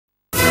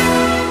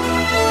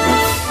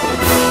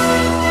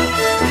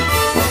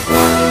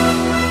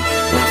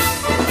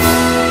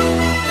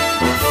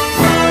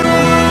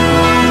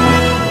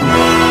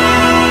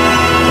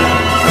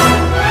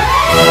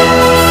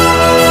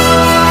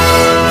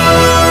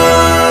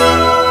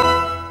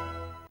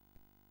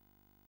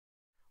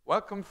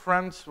Welcome,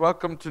 friends.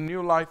 Welcome to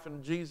New Life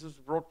in Jesus,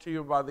 brought to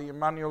you by the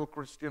Emmanuel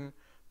Christian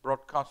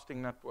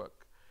Broadcasting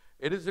Network.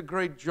 It is a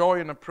great joy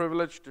and a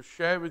privilege to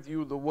share with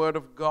you the Word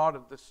of God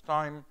at this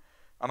time.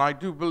 And I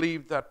do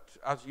believe that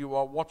as you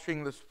are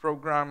watching this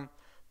program,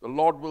 the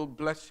Lord will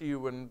bless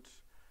you and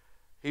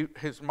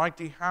His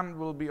mighty hand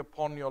will be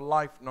upon your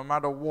life no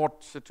matter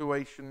what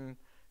situation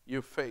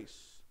you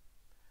face.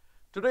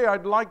 Today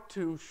I'd like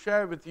to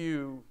share with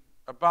you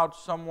about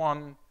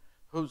someone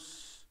who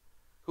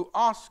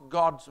asked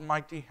God's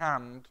mighty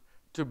hand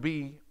to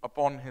be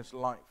upon his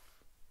life.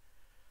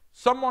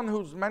 Someone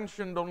who's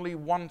mentioned only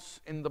once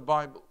in the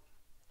Bible.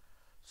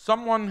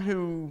 Someone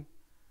who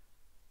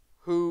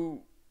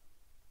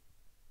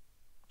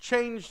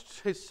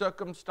changed his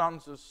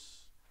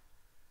circumstances,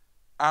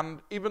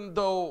 and even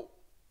though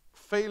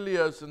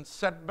failures and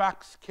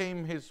setbacks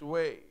came his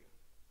way,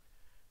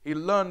 he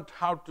learned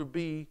how to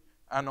be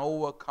an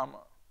overcomer.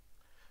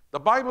 The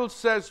Bible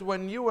says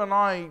when you and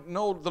I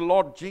know the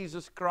Lord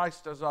Jesus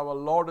Christ as our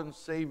Lord and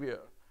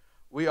Savior,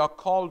 we are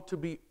called to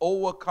be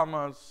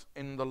overcomers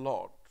in the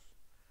Lord,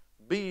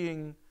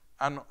 being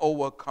an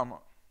overcomer.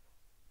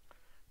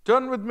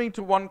 Turn with me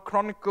to 1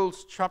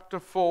 Chronicles chapter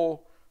 4,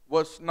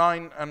 verse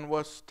 9 and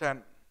verse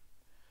 10.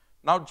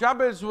 Now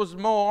Jabez was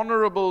more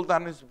honorable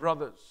than his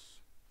brothers,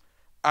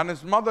 and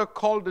his mother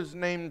called his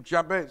name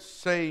Jabez,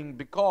 saying,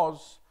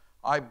 because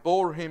I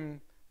bore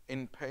him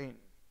in pain.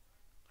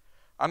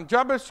 And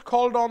Jabez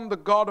called on the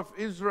God of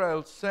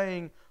Israel,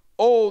 saying,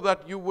 oh,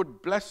 that you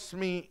would bless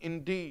me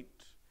indeed,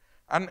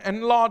 and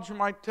enlarge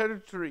my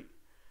territory,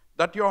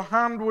 that your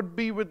hand would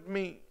be with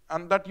me,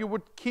 and that you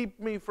would keep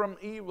me from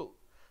evil,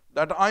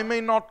 that I may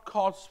not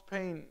cause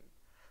pain.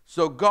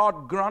 So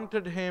God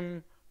granted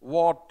him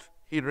what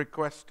he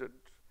requested.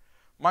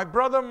 My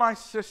brother, my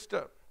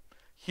sister,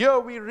 here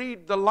we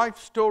read the life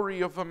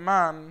story of a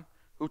man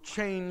who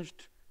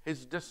changed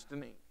his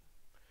destiny.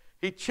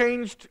 He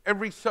changed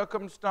every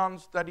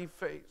circumstance that he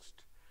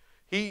faced.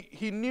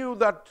 He knew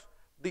that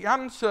the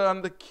answer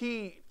and the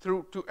key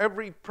to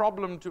every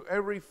problem, to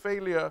every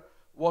failure,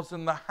 was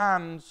in the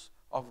hands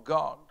of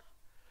God.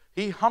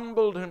 He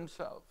humbled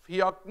himself.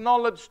 He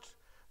acknowledged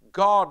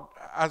God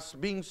as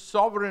being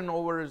sovereign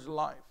over his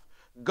life.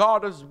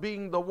 God as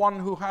being the one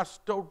who has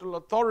total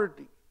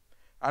authority.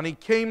 And he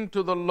came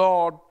to the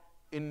Lord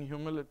in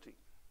humility.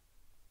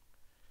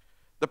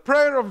 The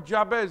prayer of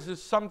Jabez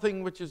is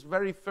something which is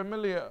very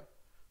familiar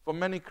for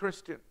many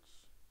Christians.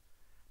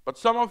 But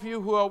some of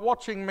you who are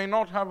watching may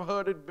not have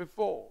heard it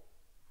before.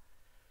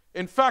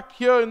 In fact,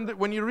 here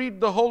when you read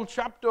the whole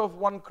chapter of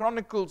 1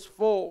 Chronicles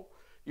 4,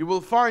 you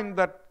will find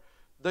that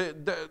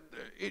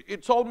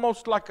it's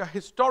almost like a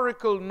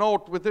historical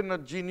note within a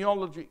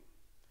genealogy.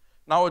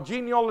 Now, a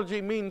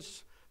genealogy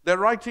means they're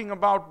writing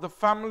about the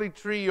family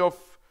tree of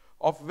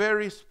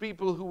various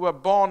people who were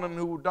born and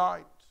who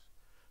died.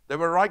 They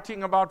were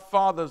writing about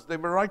fathers, they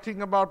were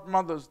writing about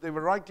mothers, they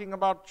were writing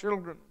about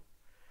children.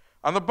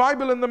 And the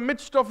Bible, in the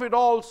midst of it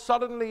all,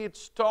 suddenly it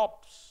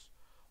stops,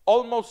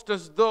 almost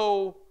as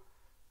though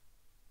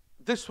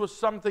this was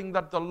something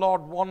that the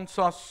Lord wants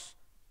us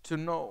to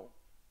know.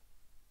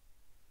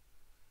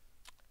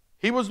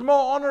 He was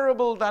more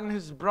honorable than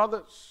his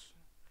brothers.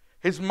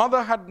 His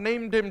mother had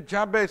named him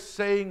Jabez,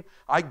 saying,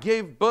 I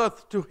gave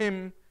birth to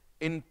him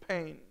in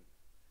pain.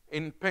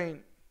 In pain.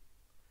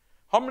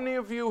 How many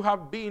of you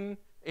have been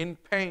in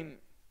pain?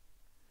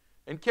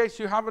 In case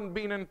you haven't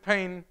been in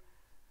pain,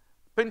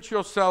 pinch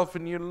yourself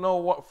and you'll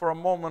know for a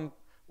moment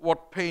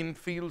what pain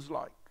feels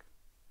like.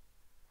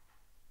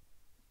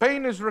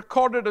 Pain is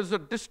recorded as a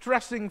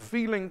distressing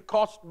feeling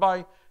caused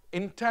by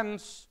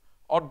intense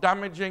or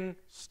damaging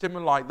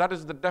stimuli. That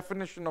is the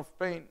definition of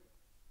pain.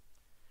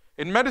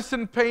 In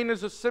medicine, pain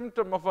is a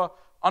symptom of an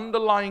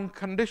underlying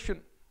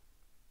condition.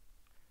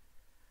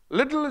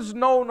 Little is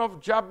known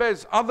of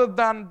Jabez other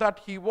than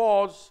that he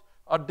was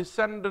a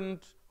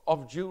descendant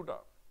of Judah.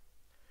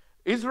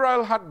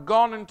 Israel had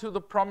gone into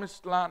the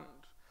promised land.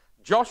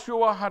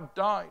 Joshua had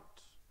died,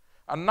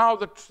 and now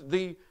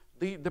the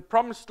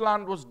promised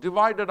land was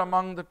divided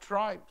among the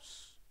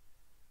tribes,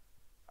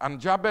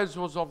 and Jabez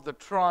was of the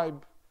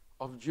tribe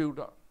of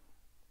Judah.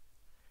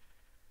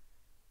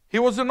 He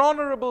was an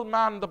honorable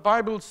man, the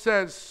Bible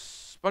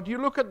says, but you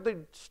look at the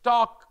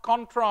stark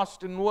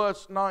contrast in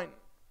verse 9.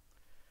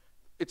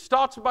 It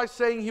starts by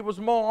saying he was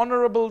more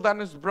honorable than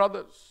his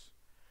brothers,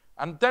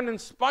 and then in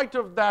spite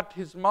of that,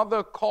 his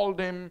mother called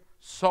him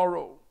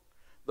sorrow.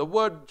 The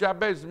word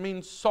Jabez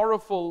means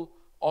sorrowful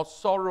or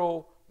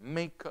sorrow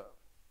maker.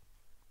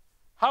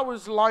 How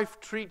is life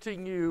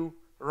treating you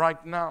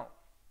right now?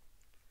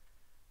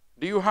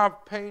 Do you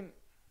have pain?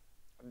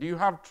 Do you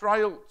have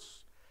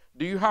trials?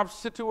 Do you have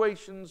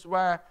situations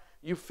where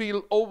you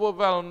feel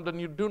overwhelmed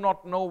and you do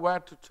not know where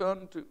to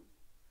turn to?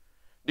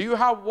 Do you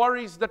have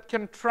worries that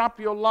can trap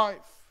your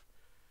life?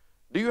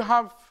 Do you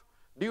have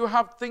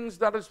things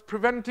that is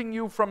preventing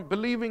you from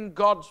believing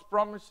God's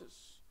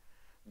promises?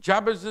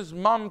 Jabez's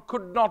mom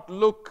could not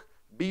look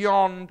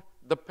beyond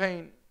the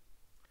pain.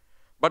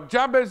 But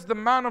Jabez, the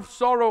man of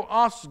sorrow,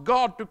 asked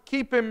God to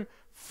keep him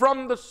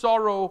from the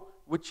sorrow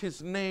which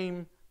his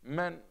name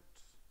meant.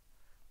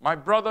 My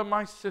brother,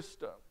 my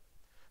sister,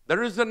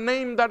 there is a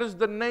name that is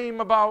the name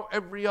above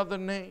every other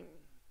name.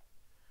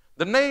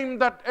 The name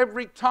that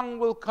every tongue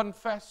will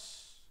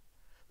confess.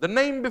 The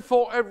name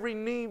before every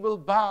knee will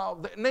bow.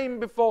 The name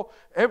before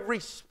every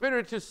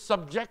spirit is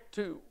subject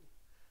to.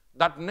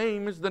 That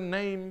name is the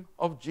name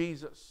of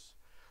Jesus.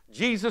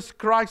 Jesus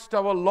Christ,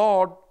 our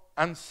Lord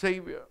and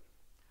Savior.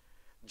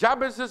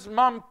 Jabez's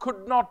mom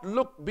could not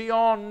look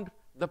beyond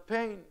the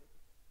pain.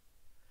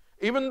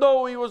 Even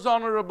though he was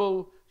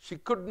honorable, she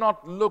could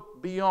not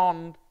look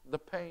beyond the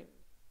pain.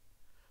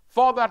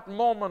 For that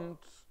moment,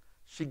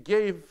 she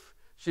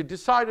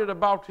decided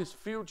about his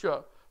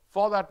future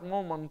for that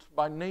moment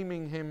by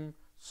naming him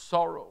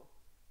Sorrow.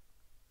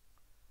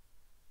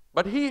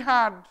 But he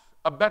had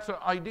a better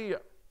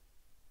idea.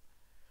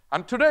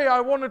 And today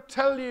I want to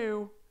tell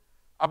you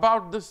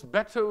about this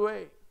better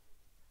way.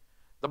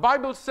 The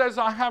Bible says,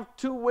 I have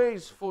two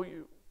ways for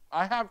you.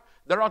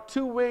 There are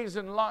two ways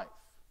in life.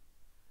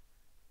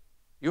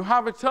 You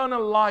have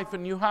eternal life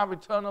and you have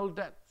eternal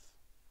death.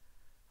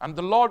 And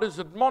the Lord is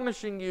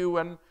admonishing you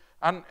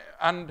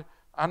and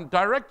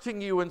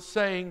directing you and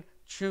saying,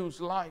 choose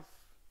life.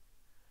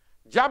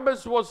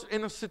 Jabez was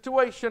in a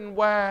situation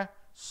where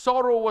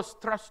sorrow was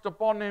thrust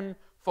upon him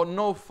for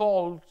no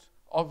fault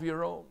of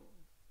your own.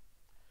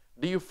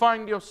 Do you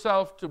find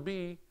yourself to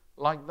be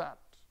like that?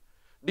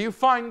 Do you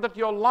find that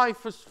your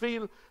life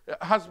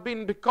has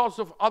been because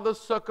of other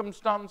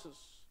circumstances?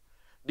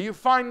 Do you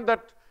find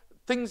that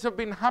things have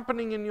been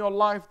happening in your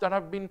life that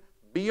have been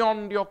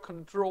beyond your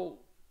control?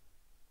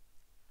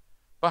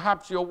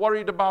 Perhaps you're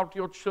worried about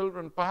your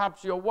children.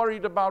 Perhaps you're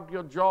worried about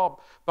your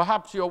job.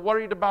 Perhaps you're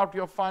worried about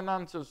your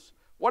finances.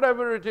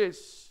 Whatever it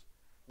is,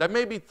 there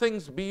may be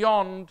things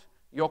beyond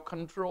your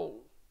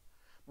control.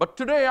 But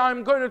today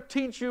I'm going to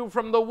teach you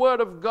from the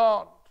Word of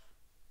God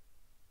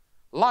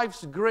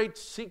life's great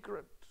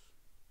secret,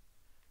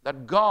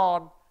 that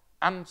God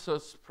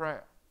answers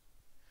prayer.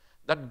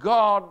 That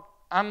God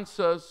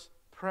answers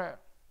prayer.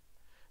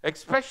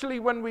 Especially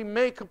when we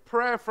make a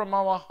prayer from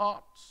our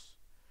hearts.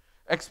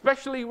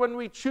 Especially when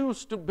we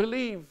choose to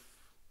believe,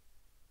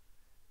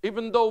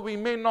 even though we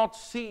may not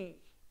see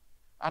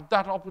at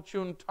that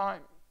opportune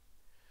time.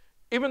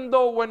 Even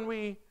though when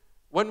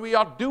we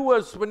are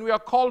doers, when we are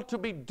called to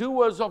be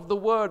doers of the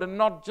word and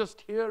not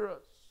just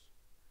hearers,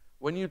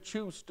 when you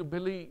choose to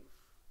believe,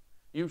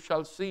 you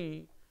shall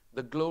see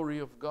the glory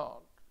of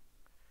God.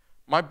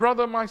 My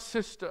brother, my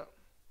sister,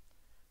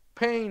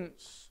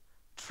 pains,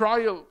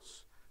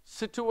 trials,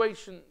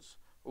 situations,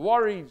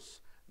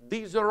 worries,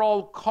 these are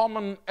all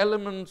common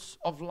elements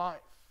of life.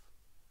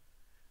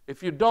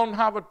 If you don't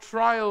have a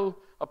trial,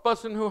 a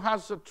person who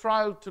has a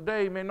trial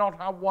today may not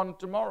have one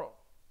tomorrow.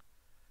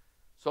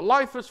 So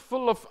life is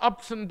full of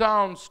ups and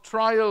downs,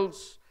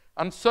 trials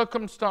and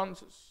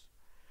circumstances.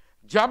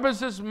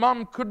 Jabez's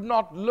mom could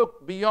not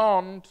look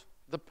beyond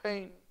the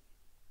pain.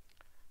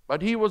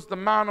 But he was the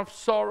man of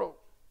sorrow.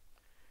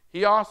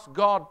 He asked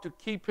God to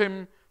keep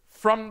him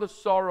from the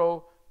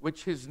sorrow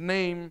which his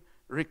name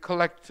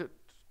recollected.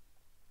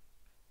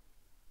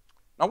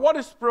 Now what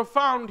is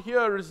profound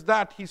here is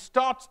that he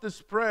starts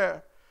this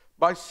prayer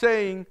by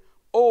saying,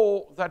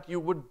 "Oh, that you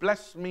would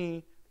bless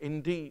me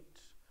indeed.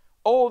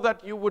 Oh,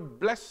 that you would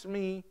bless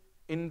me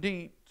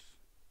indeed."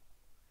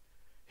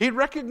 He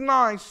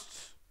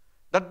recognized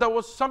that there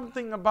was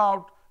something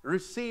about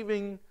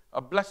receiving a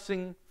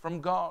blessing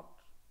from God.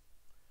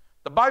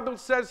 The Bible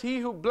says, "He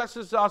who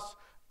blesses us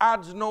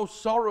adds no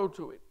sorrow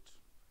to it."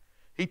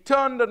 He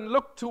turned and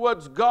looked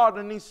towards God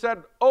and he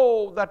said,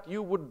 "Oh, that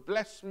you would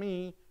bless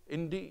me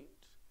indeed."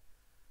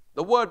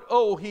 The word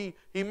 "oh," he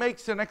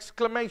makes an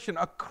exclamation,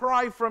 a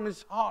cry from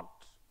his heart.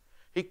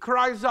 He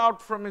cries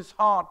out from his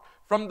heart.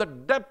 From the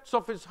depths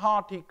of his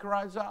heart, he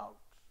cries out.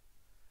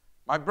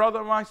 My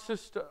brother, my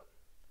sister,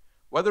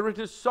 whether it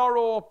is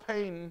sorrow or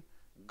pain,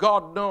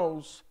 God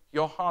knows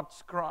your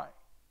heart's cry.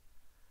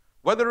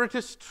 Whether it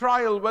is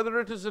trial, whether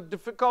it is a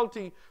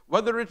difficulty,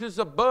 whether it is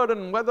a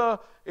burden, whether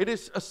it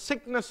is a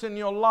sickness in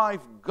your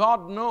life,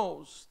 God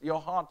knows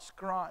your heart's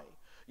cry.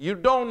 You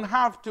don't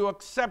have to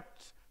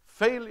accept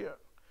failure.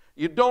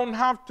 You don't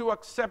have to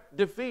accept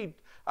defeat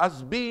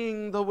as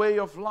being the way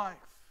of life.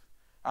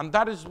 And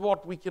that is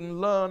what we can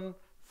learn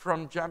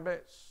from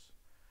Jabez.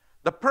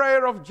 The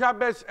prayer of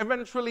Jabez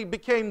eventually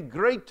became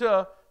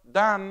greater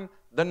than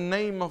the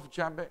name of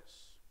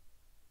Jabez.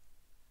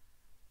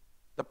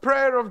 The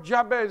prayer of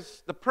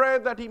Jabez, the prayer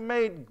that he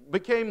made,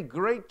 became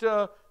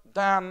greater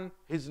than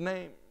his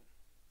name.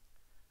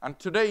 And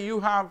today you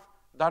have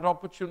that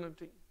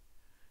opportunity.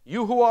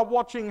 You who are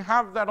watching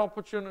have that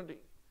opportunity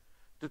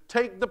to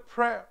take the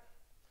prayer,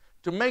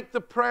 to make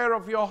the prayer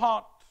of your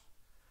heart.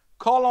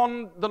 Call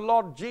on the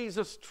Lord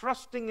Jesus,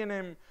 trusting in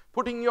Him,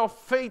 putting your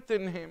faith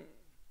in Him.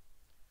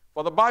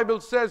 For the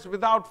Bible says,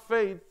 without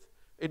faith,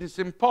 it is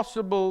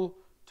impossible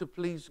to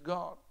please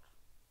God.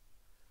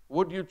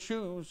 Would you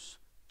choose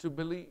to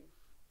believe?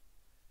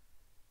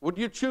 Would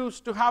you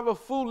choose to have a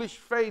foolish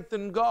faith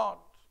in God?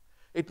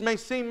 It may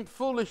seem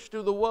foolish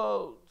to the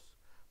world,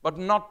 but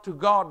not to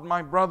God,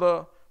 my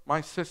brother,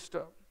 my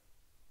sister.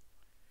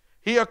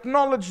 He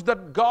acknowledged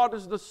that God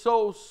is the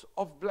source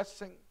of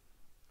blessing.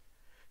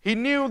 He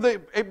knew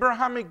the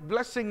Abrahamic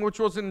blessing, which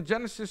was in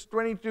Genesis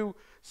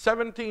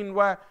 22:17,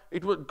 where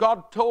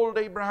God told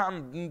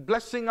Abraham, in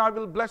blessing I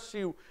will bless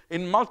you,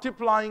 in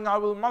multiplying I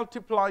will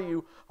multiply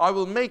you, I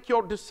will make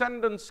your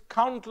descendants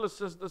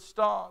countless as the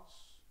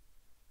stars.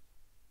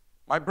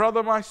 My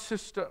brother, my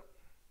sister,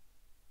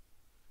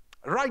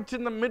 right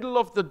in the middle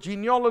of the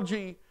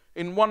genealogy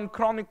in 1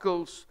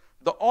 Chronicles,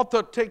 the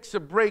author takes a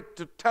break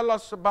to tell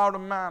us about a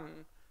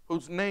man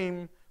whose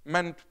name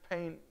meant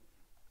pain.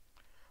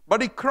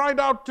 But he cried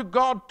out to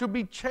God to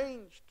be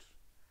changed,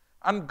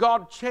 and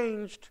God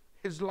changed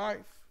his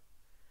life.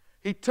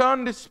 He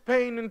turned his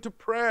pain into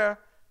prayer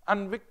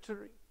and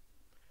victory.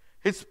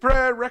 His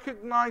prayer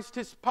recognized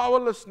his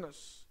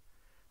powerlessness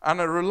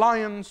and a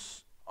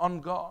reliance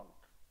on God.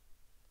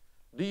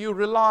 Do you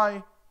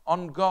rely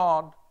on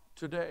God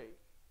today?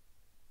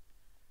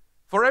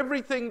 For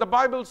everything, the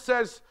Bible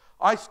says,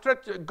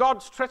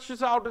 God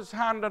stretches out his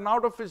hand, and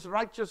out of his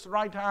righteous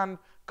right hand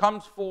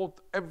comes forth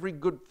every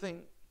good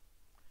thing.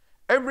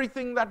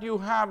 Everything that you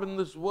have in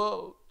this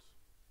world,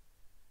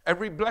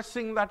 every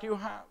blessing that you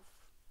have,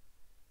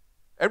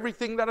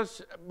 everything that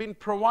has been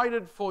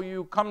provided for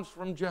you comes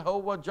from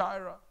Jehovah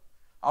Jireh,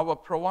 our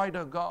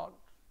provider God.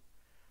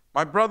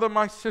 My brother,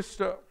 my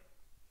sister,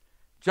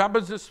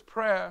 Jabez's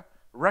prayer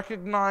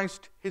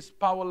recognized his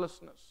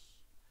powerlessness.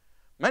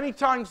 Many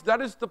times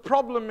that is the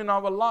problem in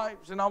our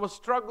lives, in our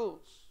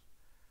struggles.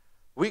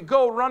 We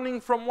go running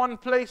from one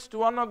place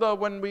to another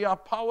when we are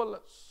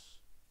powerless.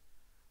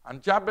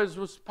 And Jabez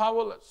was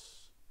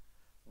powerless,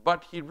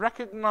 but he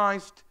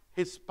recognized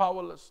his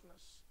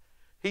powerlessness.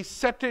 He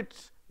set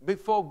it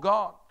before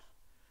God.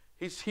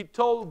 He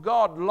told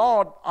God,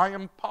 Lord, I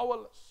am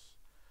powerless.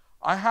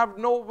 I have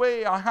no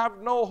way, I have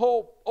no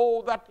hope.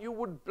 Oh, that you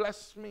would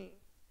bless me.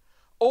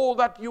 Oh,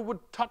 that you would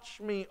touch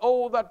me.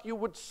 Oh, that you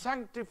would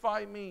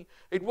sanctify me.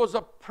 It was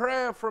a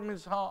prayer from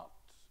his heart.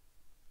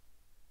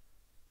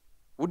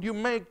 Would you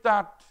make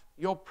that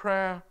your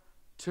prayer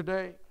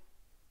today?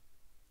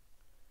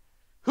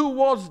 Who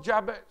was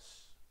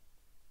Jabez?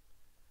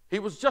 He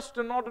was just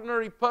an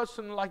ordinary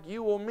person like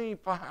you or me,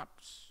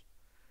 perhaps.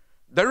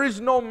 There is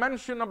no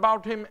mention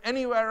about him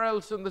anywhere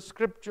else in the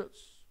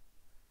scriptures.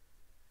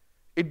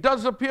 It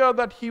does appear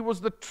that he was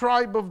the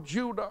tribe of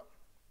Judah.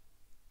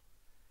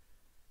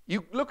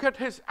 You look at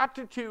his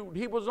attitude,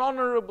 he was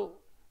honorable.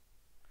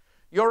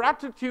 Your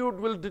attitude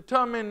will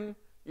determine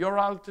your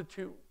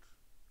altitude.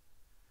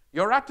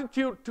 Your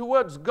attitude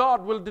towards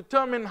God will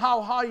determine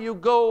how high you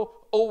go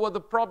over the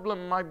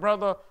problem, my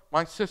brother,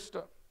 my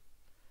sister.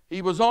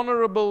 He was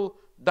honorable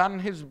than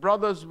his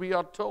brothers, we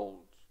are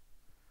told.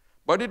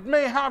 But it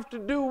may have to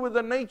do with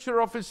the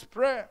nature of his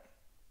prayer.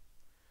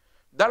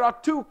 There are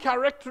two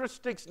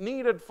characteristics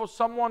needed for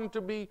someone to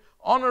be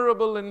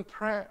honorable in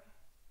prayer.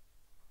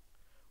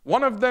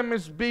 One of them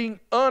is being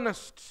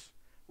earnest,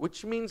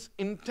 which means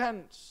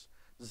intense,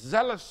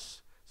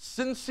 zealous,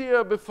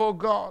 sincere before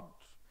God,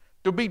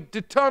 to be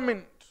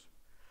determined.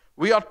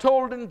 We are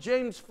told in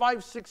James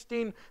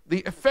 5:16, the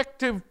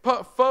effective,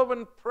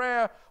 fervent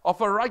prayer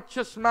of a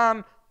righteous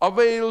man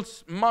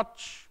avails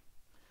much.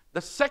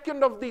 The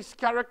second of these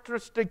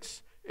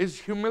characteristics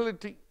is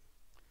humility.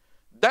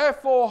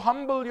 Therefore,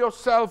 humble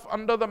yourself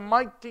under the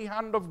mighty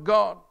hand of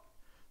God,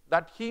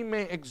 that he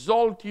may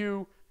exalt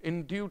you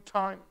in due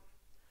time,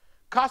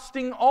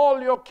 casting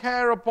all your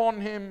care upon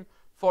him,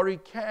 for he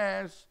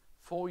cares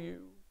for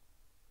you.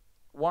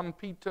 1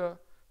 Peter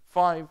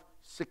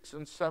 5:6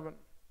 and 7.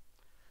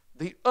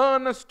 The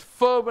earnest,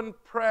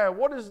 fervent prayer,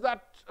 what is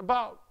that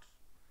about?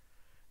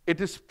 It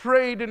is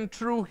prayed in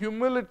true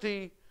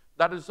humility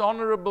that is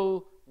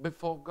honorable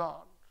before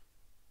God.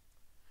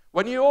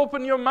 When you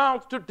open your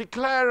mouth to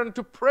declare and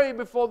to pray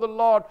before the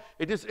Lord,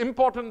 it is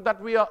important that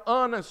we are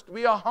earnest,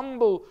 we are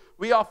humble,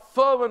 we are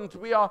fervent,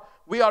 we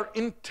are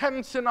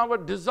intense in our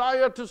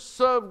desire to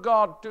serve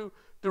God, to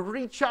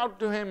reach out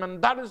to him.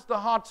 And that is the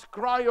heart's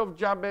cry of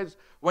Jabez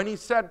when he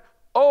said,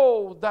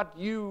 oh, that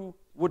you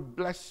would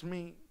bless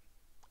me.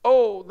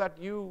 Oh, that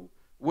you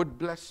would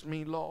bless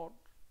me, Lord.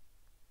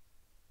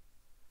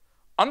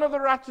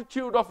 Another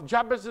attitude of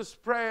Jabez's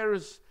prayer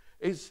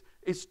is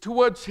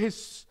towards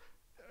his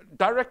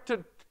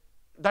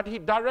he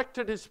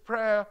directed his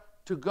prayer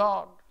to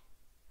God.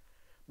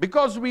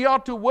 Because we are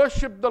to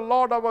worship the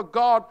Lord our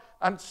God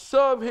and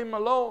serve him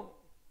alone,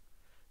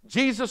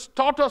 Jesus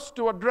taught us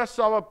to address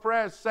our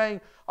prayers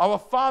saying, Our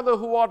Father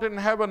who art in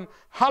heaven,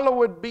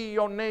 hallowed be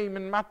your name,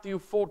 in Matthew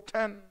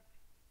 4:10.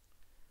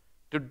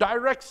 To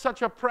direct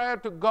such a prayer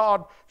to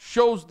God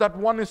shows that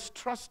one is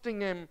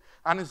trusting him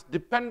and is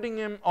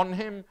depending on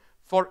him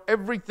for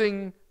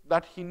everything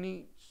that he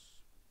needs.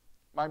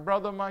 My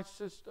brother, my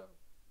sister,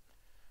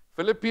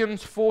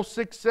 Philippians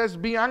 4:6 says,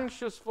 Be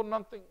anxious for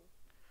nothing,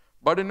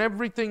 but in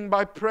everything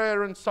by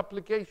prayer and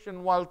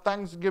supplication, while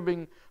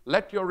thanksgiving,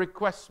 let your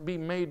requests be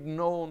made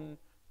known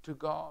to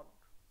God.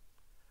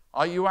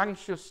 Are you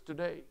anxious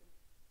today?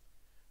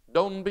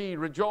 Don't be,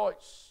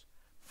 rejoice,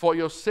 for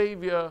your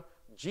Savior,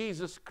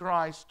 Jesus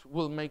Christ,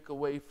 will make a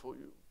way for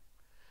you.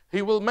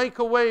 He will make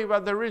a way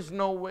where there is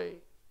no way.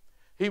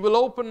 He will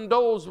open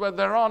doors where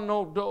there are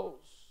no doors.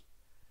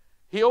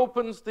 He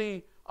opens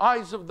the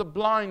eyes of the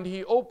blind.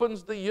 He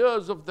opens the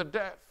ears of the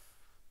deaf.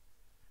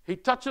 He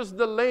touches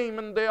the lame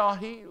and they are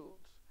healed.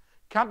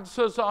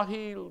 Cancers are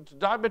healed.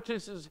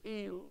 Diabetes is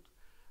healed.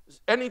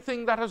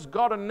 Anything that has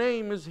got a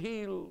name is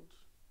healed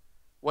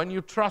when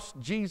you trust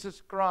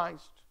Jesus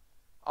Christ,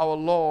 our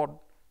Lord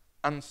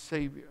and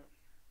Savior.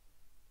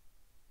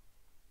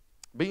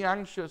 Be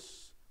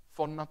anxious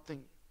for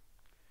nothing.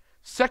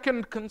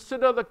 Second,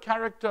 consider the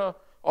character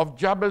of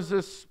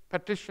Jabez's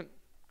petition.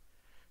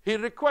 He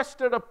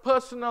requested a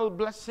personal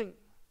blessing.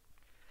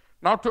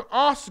 Now, to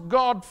ask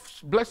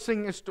God's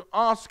blessing is to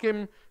ask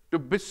Him to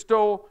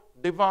bestow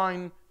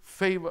divine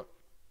favor.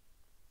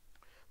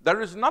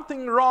 There is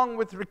nothing wrong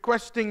with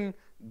requesting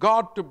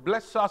God to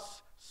bless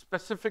us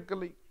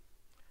specifically.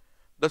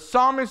 The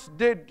psalmist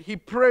did. He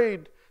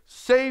prayed,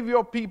 "Save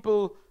your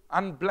people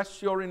and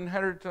bless your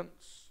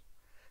inheritance.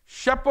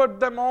 Shepherd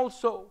them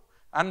also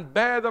and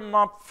bear them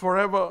up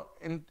forever,"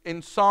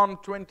 in Psalm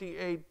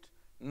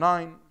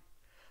 28:9.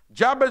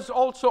 Jabez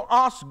also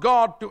asked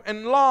God to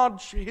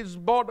enlarge his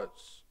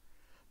borders.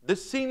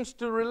 This seems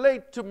to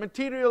relate to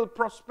material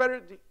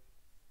prosperity.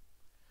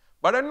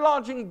 But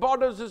enlarging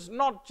borders is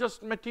not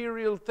just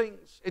material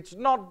things. It's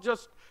not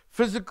just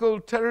physical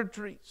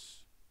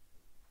territories.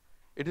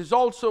 It is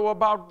also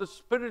about the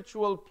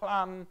spiritual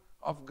plan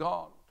of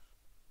God.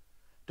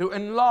 To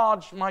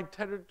enlarge my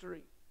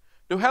territory.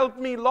 To help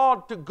me,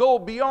 Lord, to go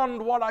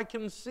beyond what I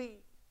can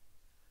see.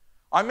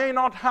 I may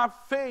not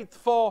have faith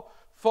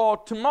for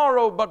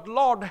tomorrow, but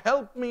Lord,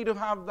 help me to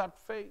have that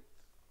faith.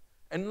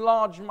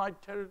 Enlarge my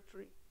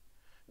territory.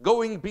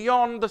 Going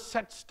beyond the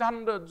set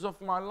standards of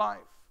my life.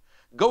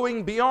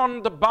 Going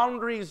beyond the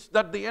boundaries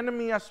that the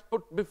enemy has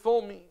put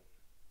before me.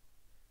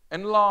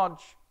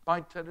 Enlarge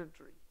my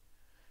territory.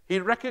 He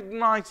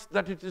recognized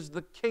that it is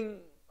the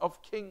King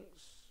of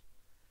Kings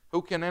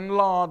who can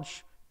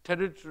enlarge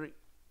territory.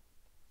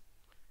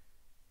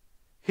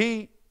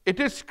 It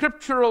is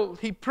scriptural.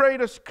 He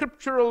prayed a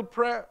scriptural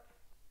prayer.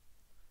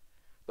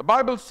 The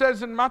Bible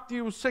says in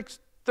Matthew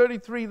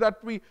 6:33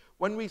 that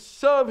when we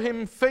serve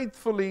Him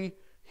faithfully,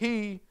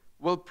 He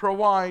will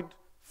provide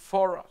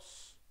for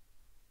us.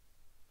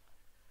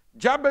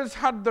 Jabez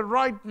had the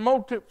right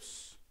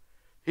motives.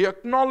 He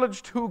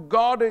acknowledged who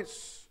God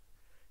is.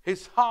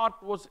 His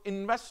heart was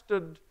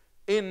invested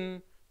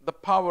in the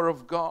power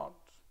of God.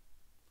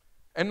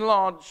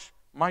 Enlarge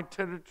my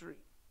territory.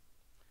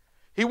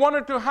 He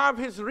wanted to have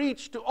his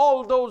reach to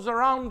all those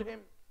around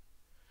him.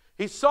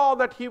 He saw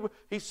that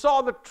he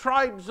saw the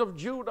tribes of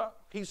Judah.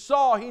 He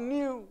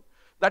knew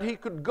that he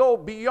could go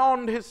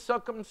beyond his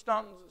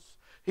circumstances.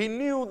 He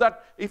knew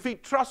that if he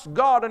trusts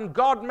God and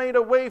God made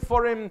a way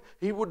for him,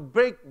 he would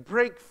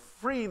break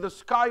free. The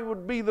sky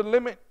would be the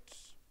limit.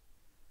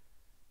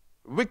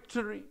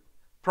 Victory,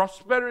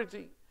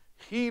 prosperity,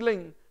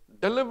 healing,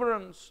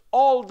 deliverance,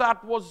 all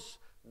that was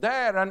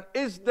there and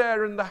is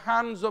there in the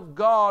hands of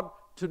God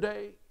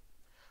today.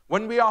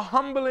 When we are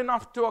humble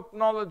enough to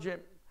acknowledge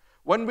Him,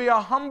 when we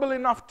are humble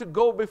enough to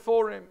go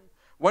before Him,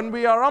 when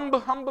we are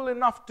humble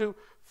enough to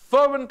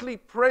fervently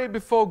pray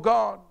before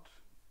God,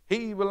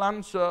 He will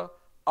answer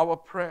our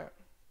prayer.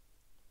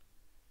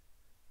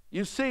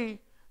 You see,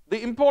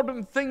 the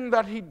important thing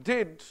that he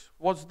did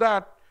was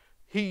that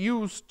he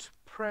used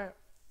prayer.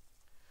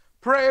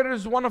 Prayer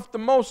is one of the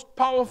most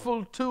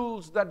powerful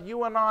tools that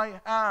you and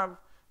I have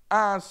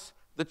as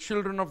the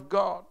children of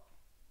God.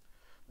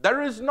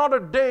 There is not a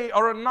day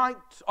or a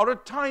night or a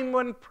time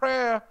when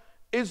prayer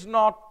is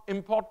not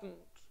important.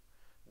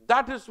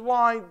 That is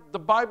why the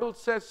Bible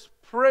says,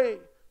 pray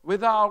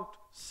without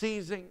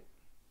ceasing.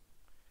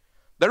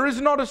 There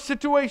is not a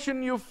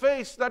situation you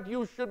face that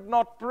you should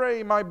not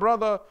pray, my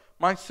brother,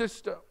 my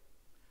sister.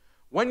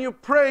 When you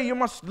pray, you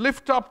must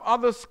lift up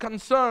others'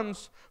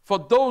 concerns for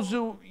those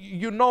who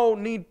you know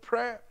need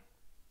prayer.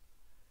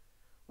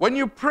 When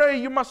you pray,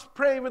 you must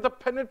pray with a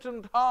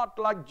penitent heart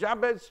like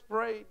Jabez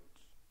prayed.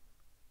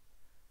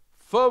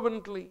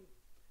 Fervently,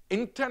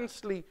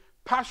 intensely,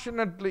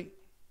 passionately.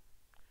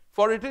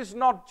 For it is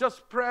not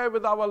just prayer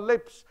with our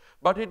lips,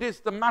 but it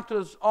is the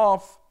matters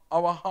of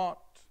our heart.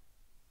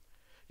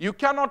 You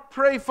cannot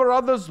pray for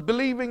others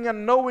believing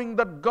and knowing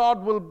that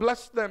God will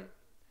bless them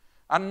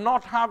and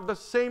not have the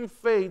same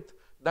faith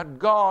that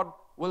God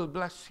will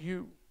bless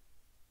you.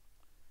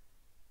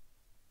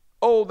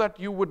 Oh, that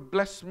you would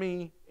bless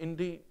me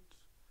indeed.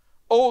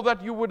 Oh,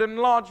 that you would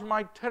enlarge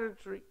my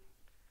territory.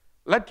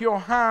 Let your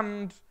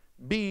hand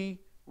be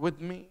with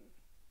me.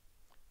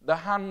 The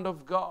hand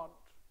of God.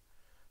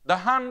 The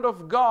hand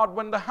of God,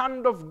 when the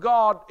hand of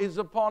God is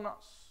upon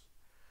us.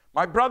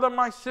 My brother,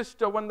 my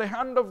sister, when the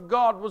hand of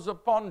God was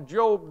upon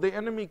Job, the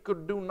enemy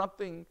could do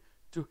nothing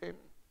to him.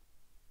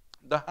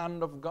 The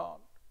hand of God.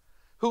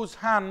 Whose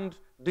hand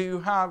do you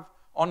have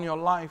on your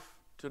life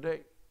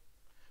today?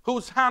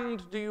 Whose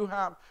hand do you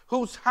have?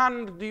 Whose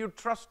hand do you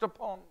trust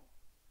upon?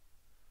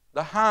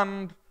 The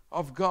hand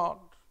of God.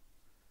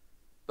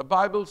 The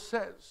Bible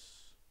says,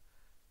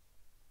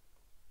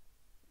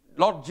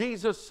 Lord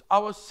Jesus,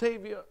 our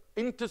Savior,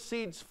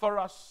 intercedes for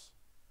us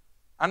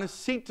and is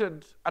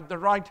seated at the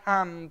right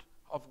hand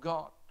of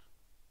God.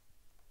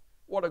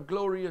 What a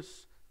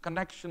glorious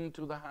connection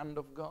to the hand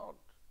of God.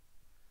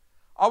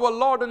 Our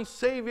Lord and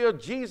Savior,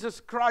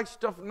 Jesus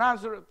Christ of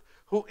Nazareth,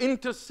 who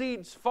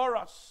intercedes for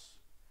us,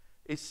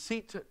 is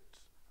seated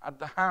at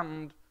the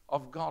hand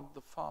of God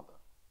the Father.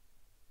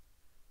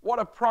 What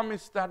a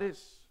promise that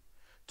is.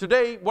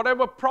 Today,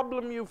 whatever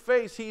problem you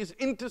face, He is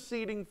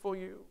interceding for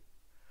you.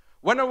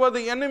 Whenever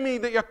the enemy,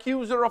 the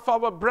accuser of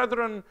our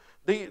brethren,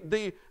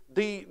 the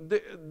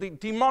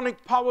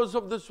demonic powers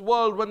of this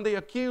world, when they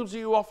accuse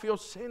you of your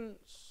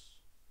sins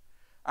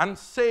and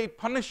say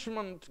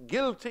punishment,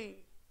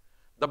 guilty,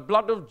 the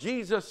blood of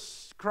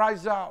Jesus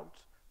cries out,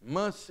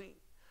 mercy,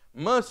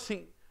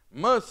 mercy,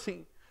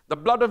 mercy. The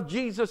blood of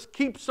Jesus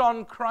keeps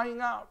on crying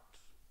out.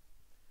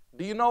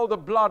 Do you know the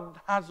blood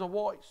has a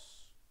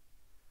voice?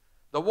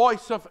 The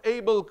voice of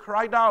Abel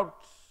cried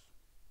out.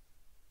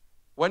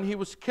 When he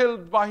was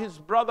killed by his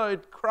brother,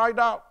 it cried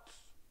out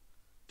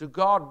to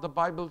God, the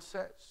Bible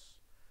says,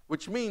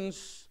 which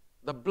means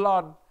the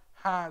blood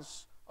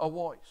has a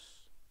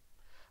voice.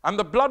 And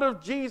the blood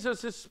of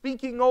Jesus is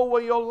speaking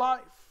over your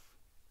life.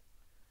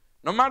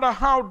 No matter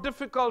how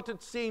difficult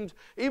it seems,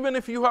 even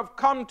if you have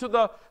come to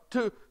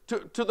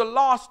the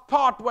last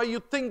part where you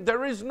think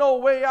there is no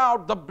way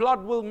out, the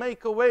blood will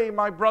make a way,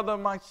 my brother,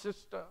 my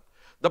sister.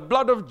 The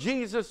blood of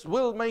Jesus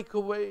will make a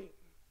way,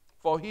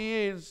 for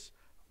He is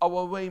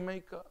our way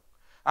maker.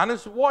 And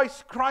His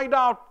voice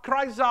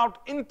cries out,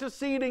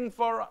 interceding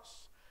for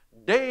us,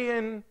 day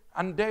in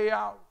and day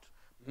out.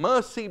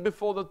 Mercy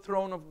before the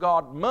throne of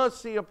God,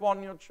 mercy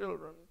upon your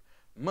children,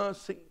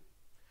 mercy.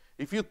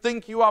 If you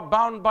think you are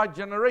bound by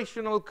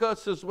generational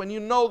curses, when you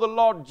know the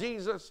Lord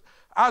Jesus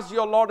as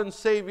your Lord and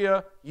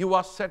Savior, you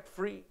are set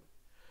free.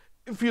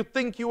 If you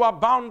think you are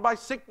bound by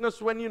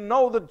sickness, when you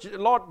know the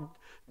Lord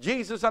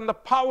Jesus and the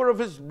power of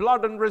His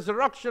blood and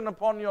resurrection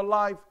upon your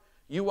life,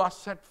 you are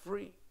set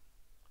free.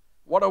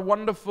 What a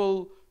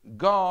wonderful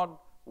God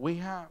we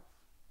have.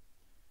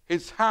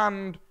 His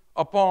hand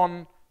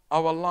upon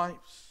our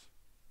lives.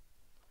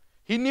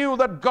 He knew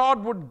that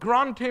God would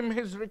grant him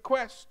his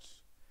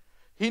requests.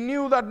 He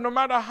knew that no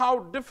matter how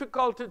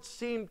difficult it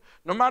seemed,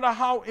 no matter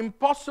how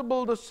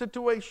impossible the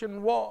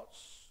situation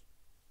was,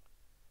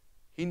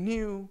 he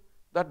knew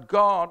that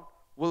God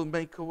will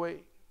make a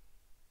way.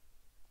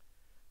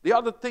 The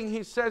other thing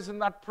he says in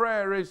that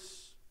prayer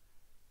is,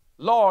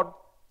 Lord,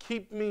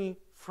 keep me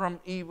from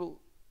evil.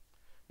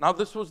 Now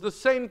this was the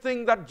same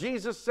thing that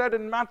Jesus said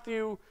in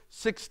Matthew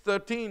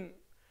 6:13.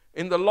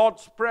 In the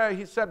Lord's Prayer,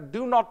 He said,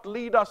 do not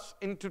lead us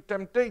into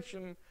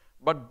temptation,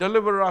 but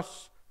deliver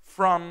us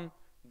from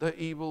the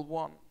evil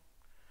one.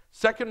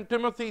 2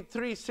 Timothy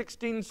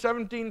 3:16,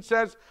 17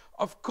 says,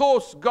 of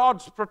course,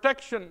 God's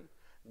protection,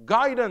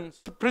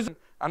 guidance, prison,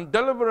 and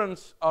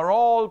deliverance are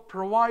all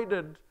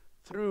provided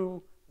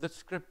through the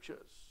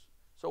Scriptures.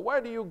 So where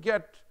do you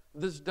get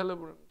this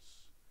deliverance?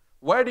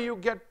 Where do you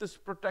get this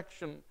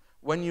protection?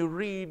 When you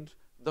read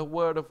the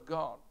Word of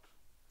God.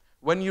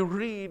 When you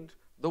read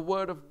the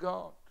Word of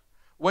God.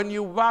 When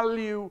you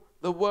value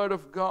the Word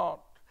of God.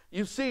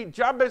 You see,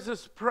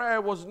 Jabez's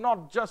prayer was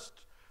not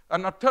just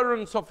an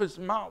utterance of his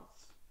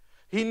mouth.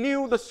 He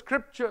knew the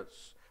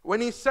Scriptures. When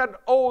he said,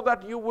 oh,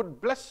 that you would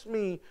bless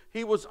me,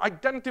 he was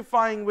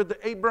identifying with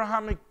the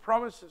Abrahamic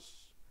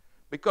promises.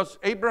 Because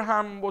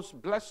Abraham was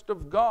blessed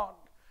of God,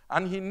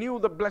 and he knew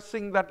the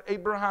blessing that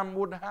Abraham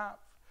would have.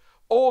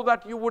 Oh,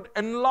 that you would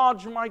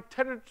enlarge my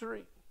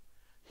territory.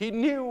 He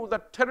knew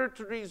that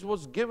territories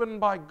was given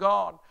by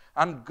God,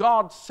 and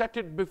God set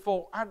it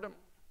before Adam.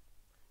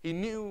 He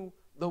knew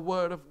the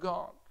Word of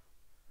God.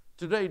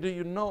 Today, do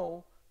you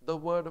know the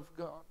Word of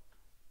God?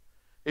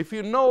 If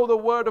you know the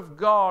Word of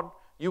God,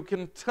 you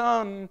can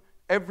turn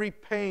every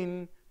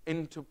pain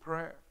into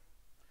prayer.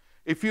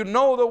 If you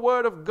know the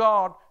Word of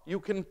God, you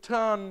can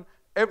turn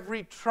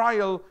every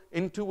trial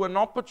into an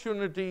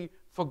opportunity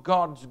for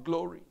God's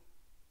glory.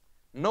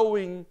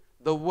 Knowing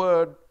the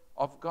Word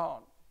of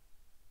God.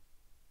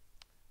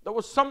 There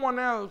was someone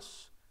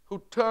else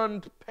who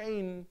turned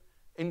pain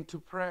into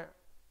prayer.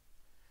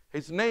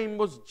 His name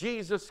was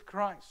Jesus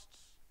Christ,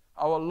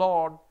 our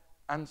Lord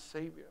and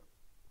Savior.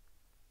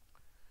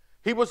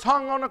 He was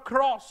hung on a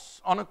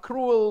cross, on a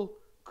cruel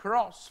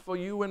cross for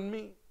you and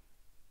me.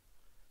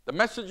 The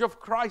message of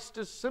Christ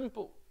is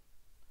simple.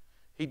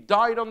 He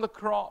died on the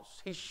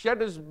cross. He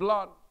shed His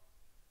blood.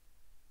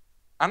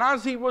 And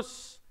as He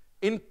was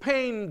in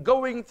pain,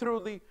 going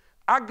through the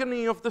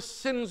agony of the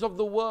sins of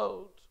the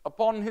world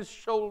upon His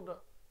shoulder,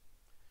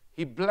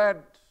 He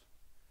bled.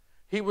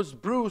 He was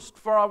bruised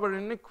for our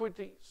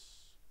iniquities.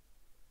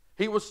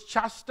 He was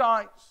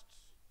chastised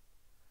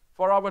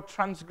for our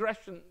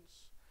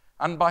transgressions,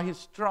 and by His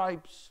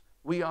stripes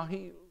we are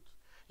healed.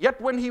 Yet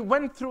when He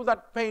went through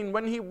that pain,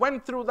 when He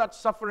went through that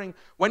suffering,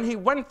 when He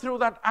went through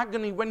that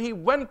agony, when He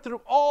went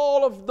through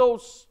all of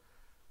those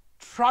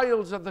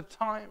trials at the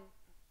time,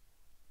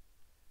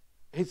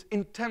 His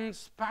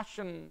intense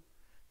passion,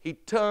 He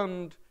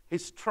turned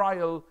His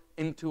trial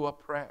into a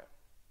prayer,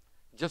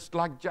 just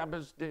like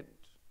Jabez did.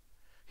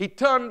 He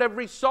turned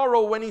every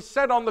sorrow when he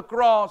said on the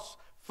cross,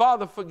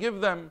 Father, forgive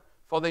them,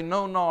 for they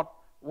know not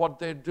what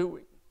they're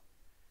doing.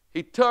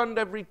 He turned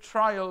every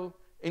trial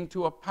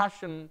into a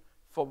passion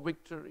for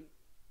victory.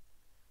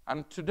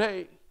 And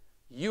today,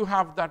 you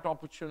have that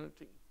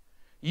opportunity.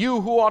 You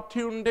who are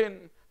tuned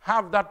in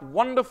have that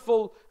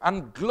wonderful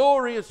and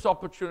glorious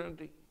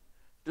opportunity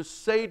to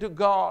say to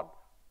God,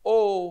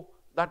 oh,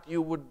 that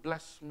you would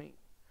bless me.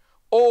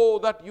 Oh,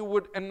 that you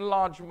would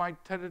enlarge my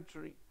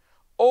territory.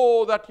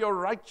 Oh, that your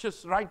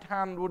righteous right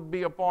hand would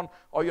be upon,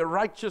 or your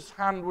righteous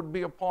hand would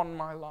be upon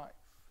my life.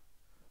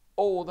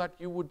 Oh, that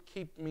you would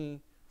keep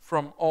me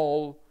from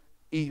all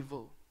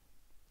evil.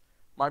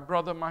 My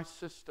brother, my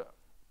sister,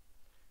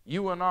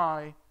 you and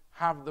I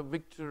have the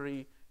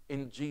victory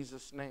in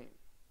Jesus' name.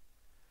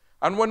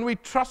 And when we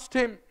trust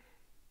Him,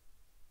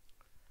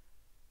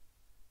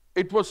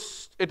 it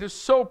is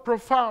so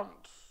profound.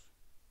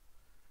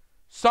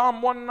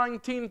 Psalm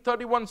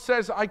 119:31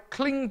 says, I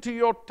cling to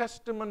your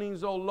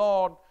testimonies, O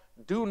Lord,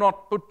 do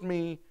not put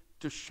me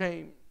to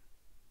shame.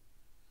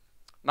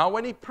 Now,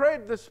 when he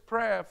prayed this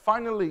prayer,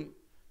 finally,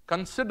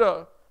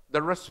 consider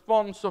the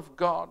response of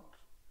God.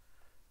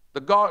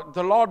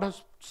 The Lord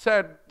has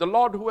said, the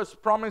Lord who has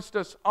promised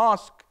us,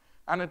 ask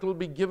and it will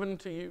be given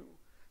to you.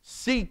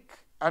 Seek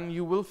and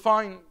you will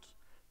find.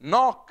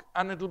 Knock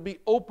and it will be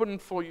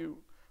opened for you.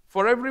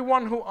 For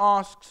everyone who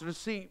asks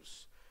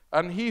receives,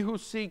 and he who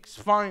seeks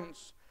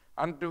finds,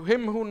 and to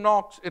him who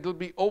knocks it will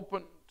be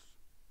opened.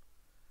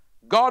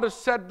 God has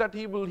said that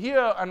He will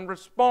hear and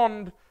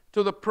respond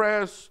to the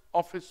prayers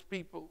of His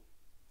people.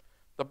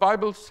 The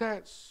Bible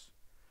says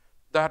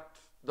that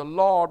the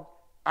Lord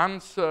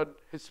answered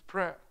his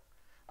prayer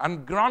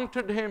and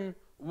granted him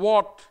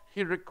what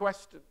he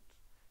requested.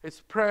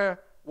 His prayer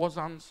was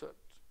answered.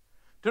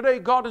 Today,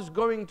 God is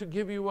going to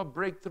give you a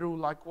breakthrough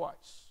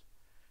likewise.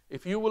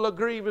 If you will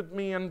agree with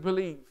me and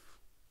believe,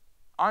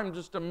 I'm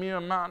just a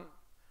mere man.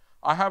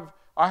 I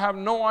have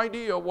no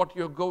idea what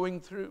you're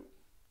going through.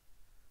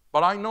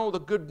 But I know the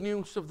good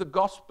news of the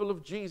gospel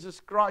of Jesus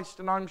Christ,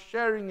 and I'm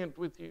sharing it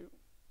with you.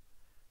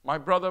 My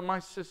brother, my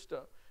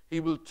sister, He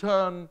will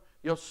turn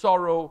your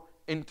sorrow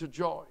into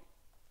joy.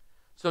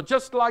 So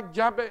just like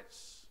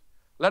Jabez,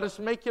 let us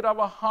make it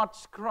our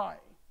heart's cry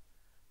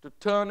to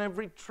turn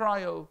every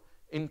trial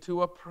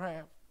into a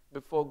prayer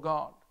before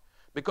God.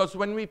 Because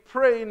when we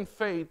pray in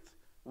faith,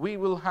 we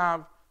will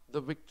have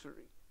the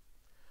victory.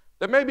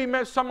 There may be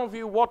some of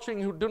you watching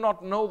who do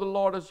not know the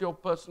Lord as your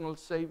personal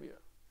Savior.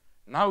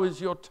 Now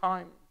is your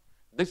time.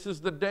 This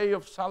is the day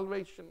of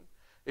salvation.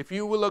 If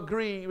you will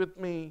agree with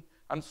me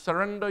and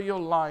surrender your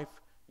life,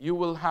 you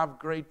will have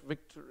great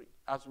victory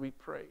as we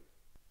pray.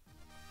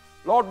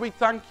 Lord, we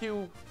thank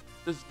you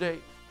this day.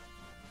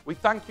 We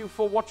thank you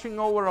for watching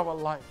over our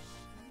lives.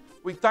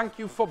 We thank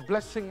you for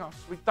blessing us.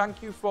 We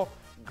thank you for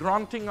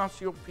granting us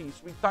your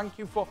peace. We thank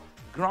you for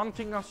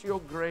granting us your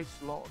grace,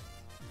 Lord.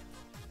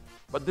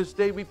 But this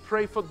day we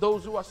pray for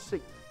those who are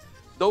sick,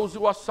 those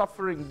who are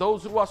suffering,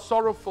 those who are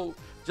sorrowful,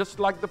 just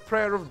like the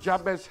prayer of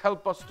Jabez,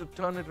 help us to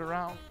turn it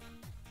around.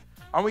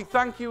 And we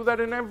thank you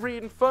that in every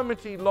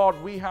infirmity, Lord,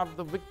 we have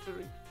the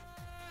victory.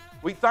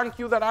 We thank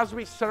you that as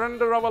we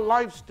surrender our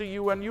lives to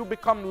you and you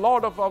become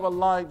Lord of our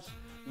lives,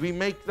 we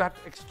make that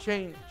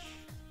exchange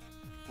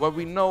where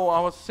we know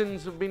our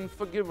sins have been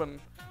forgiven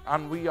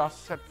and we are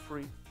set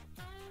free.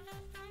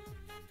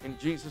 In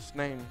Jesus'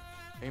 name,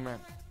 amen.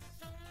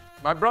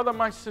 My brother,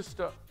 my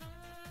sister,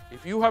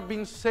 if you have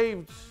been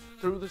saved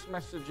through this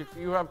message, if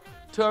you have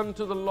turned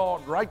to the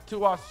Lord, write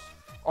to us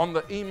on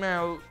the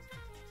email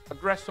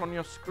address on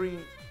your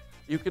screen.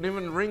 You can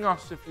even ring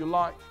us if you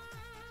like.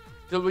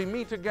 Till we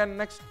meet again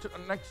next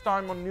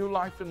time on New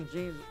Life in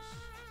Jesus,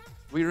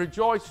 we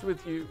rejoice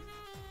with you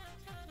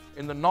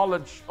in the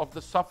knowledge of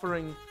the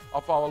suffering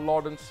of our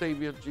Lord and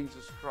Savior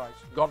Jesus Christ.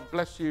 God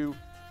bless you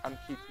and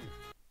keep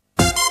you.